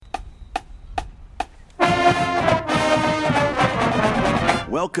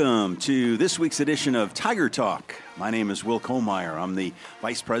Welcome to this week's edition of TigerTalk. My name is Will Kohlmeyer. I'm the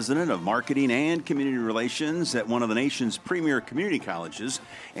Vice President of Marketing and Community Relations at one of the nation's premier community colleges.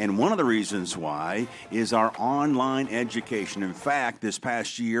 And one of the reasons why is our online education. In fact, this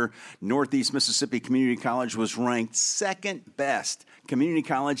past year, Northeast Mississippi Community College was ranked second best community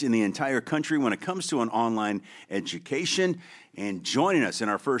college in the entire country when it comes to an online education. And joining us in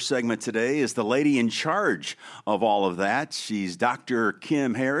our first segment today is the lady in charge of all of that. She's Dr.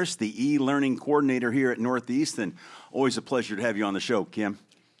 Kim Harris, the e-learning coordinator here at Northeast, and always a pleasure to have you on the show, Kim.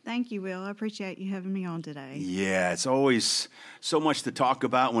 Thank you, Will. I appreciate you having me on today. Yeah, it's always so much to talk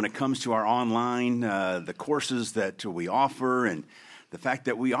about when it comes to our online, the courses that we offer, and the fact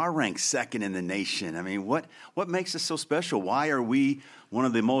that we are ranked second in the nation. I mean, what makes us so special? Why are we one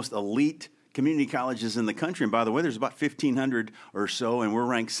of the most elite community colleges in the country? And by the way, there's about 1,500 or so, and we're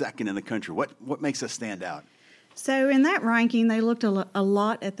ranked second in the country. What makes us stand out? So in that ranking, they looked a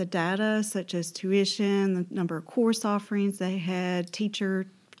lot at the data, such as tuition, the number of course offerings they had, teacher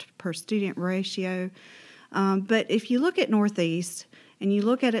per student ratio. But if you look at Northeast and you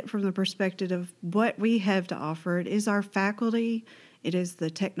look at it from the perspective of what we have to offer, it is our faculty, it is the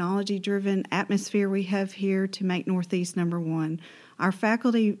technology-driven atmosphere we have here to make Northeast number one. Our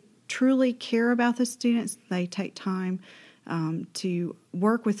faculty truly care about the students. They take time to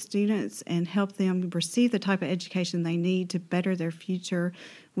work with students and help them receive the type of education they need to better their future.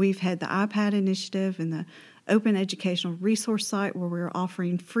 We've had the iPad initiative and the Open Educational Resource Site where we're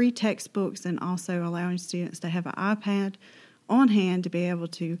offering free textbooks and also allowing students to have an iPad on hand to be able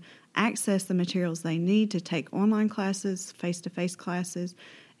to access the materials they need to take online classes, face-to-face classes,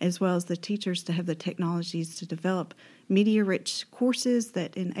 as well as the teachers to have the technologies to develop media-rich courses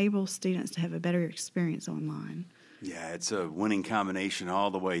that enable students to have a better experience online. Yeah, it's a winning combination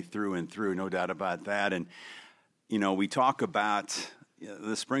all the way through and through, no doubt about that. And, you know, we talk about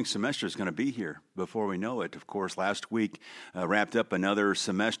the spring semester is going to be here before we know it. Of course, last week wrapped up another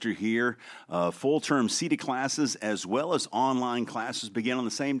semester here. Full-term seated classes as well as online classes begin on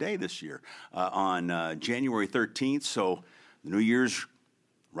the same day this year on January 13th. So the New Year's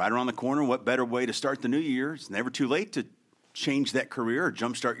right around the corner. What better way to start the new year? It's never too late to change that career or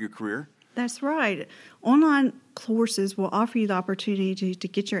jumpstart your career. That's right. Online courses will offer you the opportunity to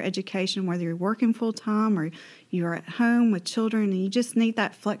get your education, whether you're working full-time or you're at home with children, and you just need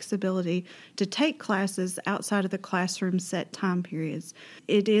that flexibility to take classes outside of the classroom set time periods.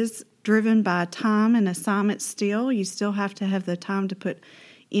 It is driven by time and assignments still. You still have to have the time to put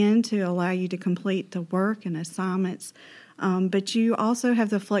in to allow you to complete the work and assignments. But you also have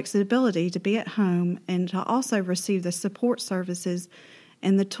the flexibility to be at home and to also receive the support services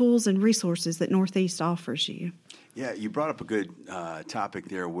and the tools and resources that Northeast offers you. Yeah, you brought up a good topic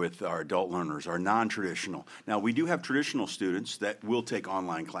there with our adult learners, our non-traditional. Now, we do have traditional students that will take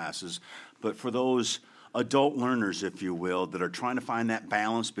online classes, but for those adult learners, if you will, that are trying to find that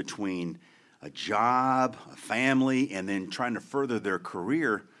balance between a job, a family, and then trying to further their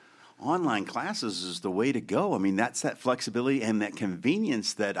career, online classes is the way to go. I mean, that's that flexibility and that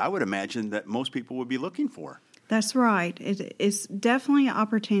convenience that I would imagine that most people would be looking for. That's right. It's definitely an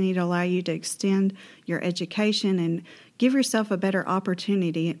opportunity to allow you to extend your education and give yourself a better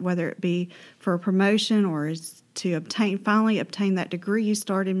opportunity, whether it be for a promotion or to finally obtain that degree you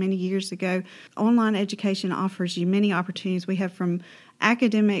started many years ago. Online education offers you many opportunities. We have from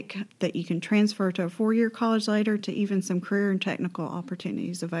academic that you can transfer to a 4-year college later to even some career and technical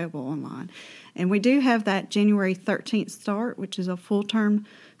opportunities available online. And we do have that January 13th start, which is a full-term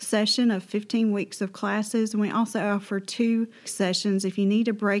session of 15 weeks of classes. And we also offer 2 sessions if you need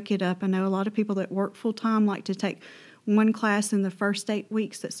to break it up. I know a lot of people that work full-time like to take one class in the first 8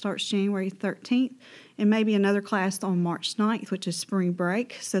 weeks that starts January 13th, and maybe another class on March 9th, which is spring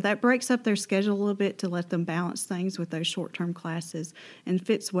break. So that breaks up their schedule a little bit to let them balance things with those short-term classes and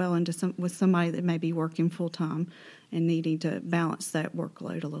fits well into with somebody that may be working full-time and needing to balance that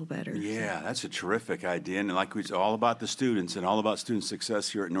workload a little better. Yeah, that's a terrific idea. And like we said, all about the students and all about student success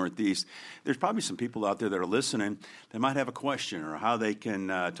here at Northeast. There's probably some people out there that are listening that might have a question or how they can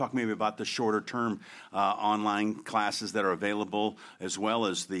talk maybe about the shorter term online classes that are available as well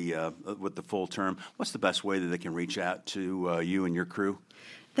as the with the full term. What's the best way that they can reach out to you and your crew?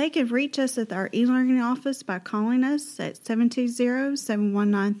 They can reach us at our e-learning office by calling us at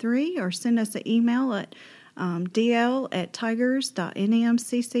 720-7193 or send us an email at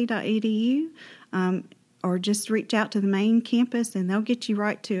dl@tigers.nmcc.edu, or just reach out to the main campus and they'll get you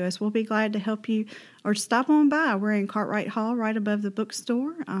right to us. We'll be glad to help you or stop on by. We're in Cartwright Hall right above the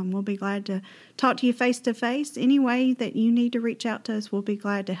bookstore. We'll be glad to talk to you face-to-face. Any way that you need to reach out to us, we'll be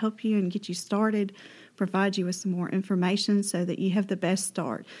glad to help you and get you started, provide you with some more information so that you have the best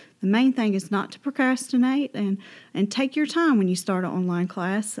start. The main thing is not to procrastinate and take your time when you start an online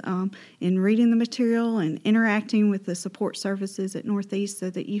class in reading the material and interacting with the support services at Northeast so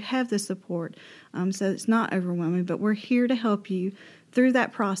that you have the support so it's not overwhelming. But we're here to help you through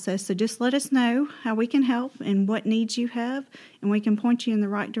that process. So just let us know how we can help and what needs you have, and we can point you in the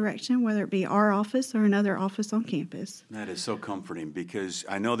right direction, whether it be our office or another office on campus. That is so comforting, because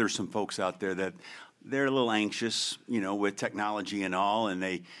I know there's some folks out there that they're a little anxious, with technology and all,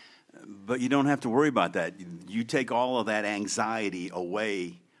 but you don't have to worry about that. You take all of that anxiety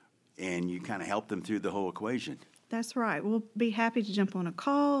away, and you kind of help them through the whole equation. That's right. We'll be happy to jump on a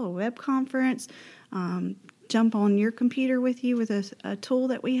call, a web conference, jump on your computer with you with a tool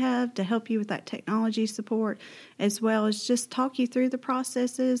that we have to help you with that technology support, as well as just talk you through the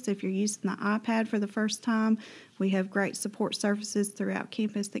processes. If you're using the iPad for the first time, we have great support services throughout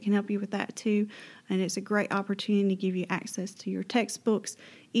campus that can help you with that too. And it's a great opportunity to give you access to your textbooks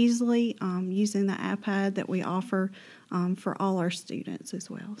easily using the iPad that we offer for all our students as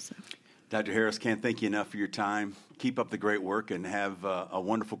well. So, Dr. Harris, can't thank you enough for your time. Keep up the great work, and have a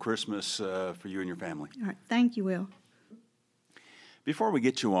wonderful Christmas for you and your family. All right. Thank you, Will. Before we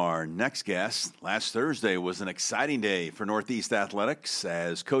get to our next guest, last Thursday was an exciting day for Northeast Athletics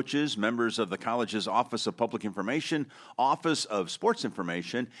as coaches, members of the college's Office of Public Information, Office of Sports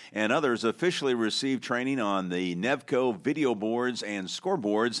Information, and others officially received training on the Nevco video boards and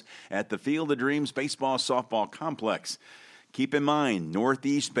scoreboards at the Field of Dreams Baseball-Softball Complex. Keep in mind,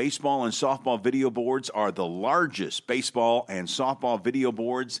 Northeast baseball and softball video boards are the largest baseball and softball video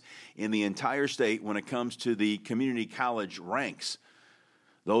boards in the entire state when it comes to the community college ranks.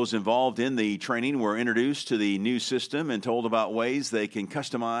 Those involved in the training were introduced to the new system and told about ways they can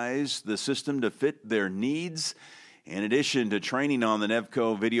customize the system to fit their needs. In addition to training on the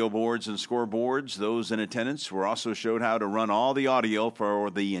Nevco video boards and scoreboards, those in attendance were also showed how to run all the audio for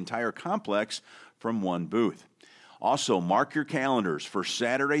the entire complex from one booth. Also, mark your calendars for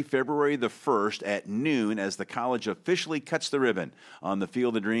Saturday, February the 1st at noon as the college officially cuts the ribbon on the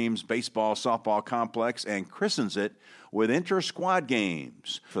Field of Dreams baseball-softball complex and christens it with inter-squad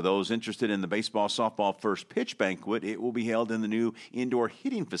games. For those interested in the baseball-softball first pitch banquet, it will be held in the new indoor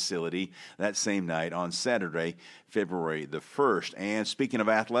hitting facility that same night on Saturday, February the 1st. And speaking of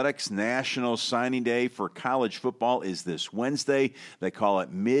athletics, National Signing Day for college football is this Wednesday. They call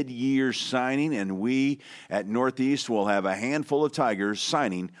it mid-year signing, and we at Northeast will have a handful of Tigers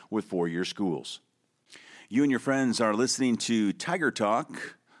signing with four-year schools. You and your friends are listening to Tiger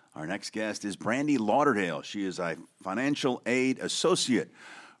Talk. Our next guest is Brandy Lauderdale. She is a financial aid associate,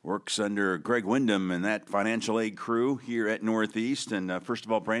 works under Greg Wyndham and that financial aid crew here at Northeast. And first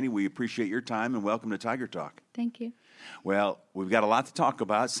of all, Brandy, we appreciate your time and welcome to Tiger Talk. Thank you. Well, we've got a lot to talk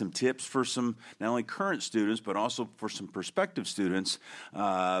about, some tips for some not only current students, but also for some prospective students.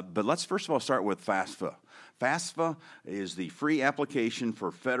 But let's first of all start with FAFSA. FAFSA is the free application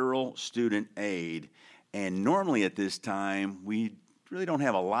for federal student aid. And normally at this time, we really don't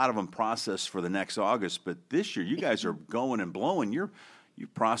have a lot of them processed for the next August, but this year you guys are going and blowing.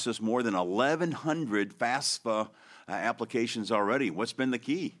 You've processed more than 1,100 FAFSA applications already. What's been the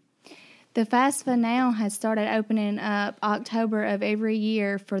key? The FAFSA now has started opening up October of every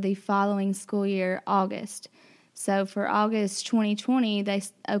year for the following school year, August. So for August 2020, they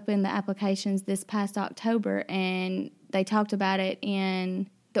opened the applications this past October, and they talked about it in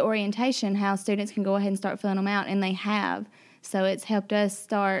the orientation, how students can go ahead and start filling them out, and they have. So it's helped us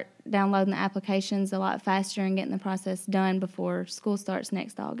start downloading the applications a lot faster and getting the process done before school starts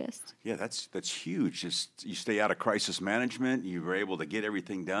next August. Yeah, that's huge. Just you stay out of crisis management. You were able to get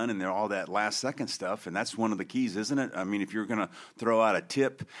everything done, and all that last-second stuff, and that's one of the keys, isn't it? I mean, if you're going to throw out a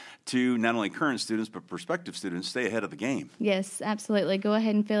tip to not only current students but prospective students, stay ahead of the game. Yes, absolutely. Go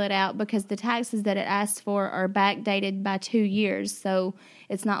ahead and fill it out because the taxes that it asks for are backdated by 2 years, so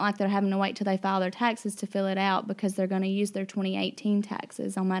it's not like they're having to wait till they file their taxes to fill it out because they're going to use their 2018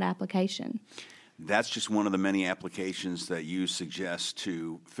 taxes on that application. That's just one of the many applications that you suggest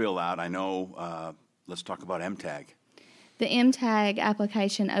to fill out. I know, let's talk about MTAG. The MTAG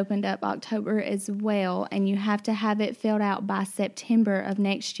application opened up October as well, and you have to have it filled out by September of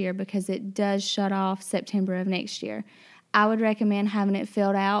next year because it does shut off September of next year. I would recommend having it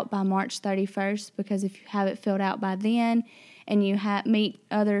filled out by March 31st because if you have it filled out by then and you meet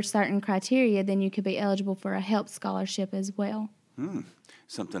other certain criteria, then you could be eligible for a HELP scholarship as well.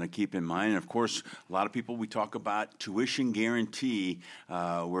 Something to keep in mind. And, of course, a lot of people, we talk about tuition guarantee.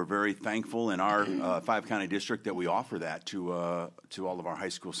 We're very thankful in our five-county district that we offer that to all of our high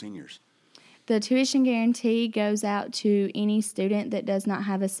school seniors. The tuition guarantee goes out to any student that does not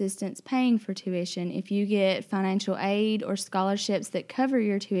have assistance paying for tuition. If you get financial aid or scholarships that cover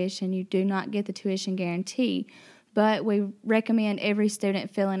your tuition, you do not get the tuition guarantee. But we recommend every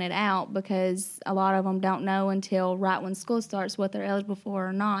student filling it out because a lot of them don't know until right when school starts what they're eligible for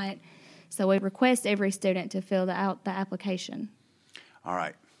or not. So we request every student to fill out the application. All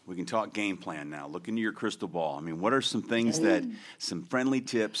right. We can talk game plan now. Look into your crystal ball. I mean, what are some things that, some friendly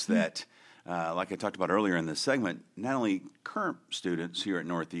tips that, like I talked about earlier in this segment, not only current students here at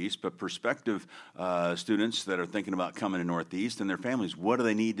Northeast, but prospective students that are thinking about coming to Northeast and their families, what do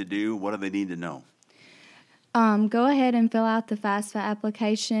they need to do? What do they need to know? Go ahead and fill out the FAFSA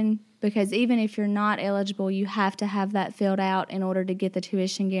application because even if you're not eligible, you have to have that filled out in order to get the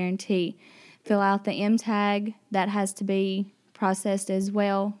tuition guarantee. Fill out the M-TAG. That has to be processed as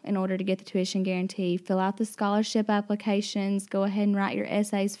well in order to get the tuition guarantee. Fill out the scholarship applications. Go ahead and write your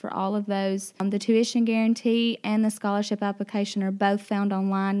essays for all of those. The tuition guarantee and the scholarship application are both found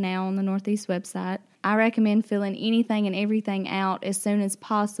online now on the Northeast website. I recommend filling anything and everything out as soon as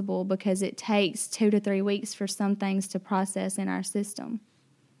possible because it takes 2 to 3 weeks for some things to process in our system.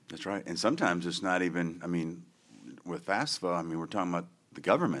 That's right. And sometimes it's not even, I mean, with FAFSA, I mean, we're talking about the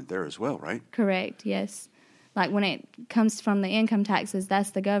government there as well, right? Correct, yes. Like when it comes from the income taxes, that's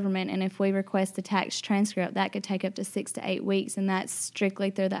the government. And if we request a tax transcript, that could take up to 6 to 8 weeks. And that's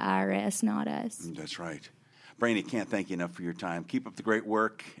strictly through the IRS, not us. That's right. Brandy, can't thank you enough for your time. Keep up the great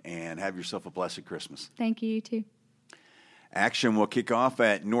work and have yourself a blessed Christmas. Thank you, you too. Action will kick off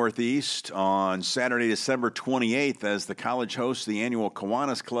at Northeast on Saturday, December 28th as the college hosts the annual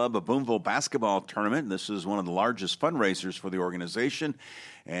Kiwanis Club of Boonville basketball tournament. This is one of the largest fundraisers for the organization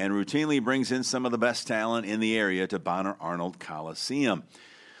and routinely brings in some of the best talent in the area to Bonner Arnold Coliseum.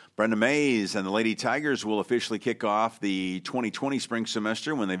 Brenda Mays and the Lady Tigers will officially kick off the 2020 spring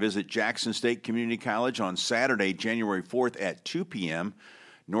semester when they visit Jackson State Community College on Saturday, January 4th at 2 p.m.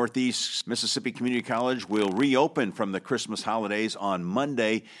 Northeast Mississippi Community College will reopen from the Christmas holidays on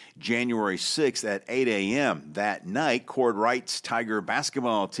Monday, January 6th at 8 a.m. That night, Cord Wright's Tiger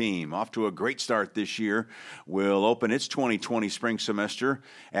basketball team, off to a great start this year, will open its 2020 spring semester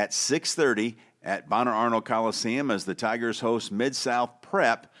at 6:30 at Bonner Arnold Coliseum as the Tigers host Mid-South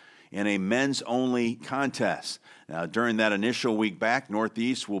Prep in a men's-only contest. Now, during that initial week back,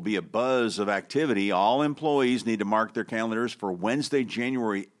 Northeast will be a buzz of activity. All employees need to mark their calendars for Wednesday,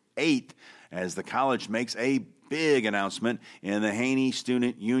 January 8th, as the college makes a big announcement in the Haney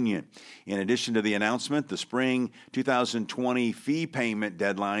Student Union. In addition to the announcement, the spring 2020 fee payment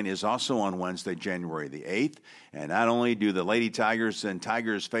deadline is also on Wednesday, January the 8th. And not only do the Lady Tigers and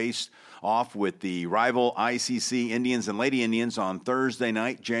Tigers face off with the rival ICC Indians and Lady Indians on Thursday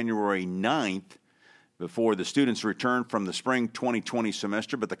night, January 9th, before the students return from the spring 2020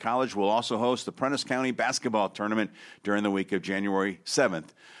 semester, but the college will also host the Prentice County basketball tournament during the week of January 7th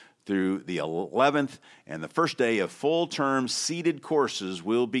through the 11th, and the first day of full-term seated courses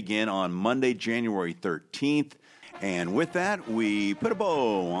will begin on Monday, January 13th. And with that, we put a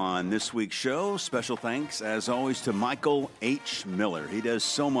bow on this week's show. Special thanks, as always, to Michael H. Miller. He does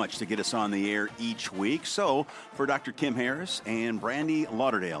so much to get us on the air each week. So, for Dr. Kim Harris and Brandy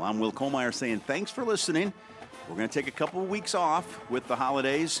Lauderdale, I'm Will Kohlmeyer saying thanks for listening. We're going to take a couple of weeks off with the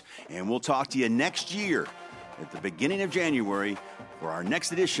holidays, and we'll talk to you next year at the beginning of January for our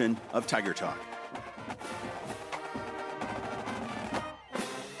next edition of Tiger Talk.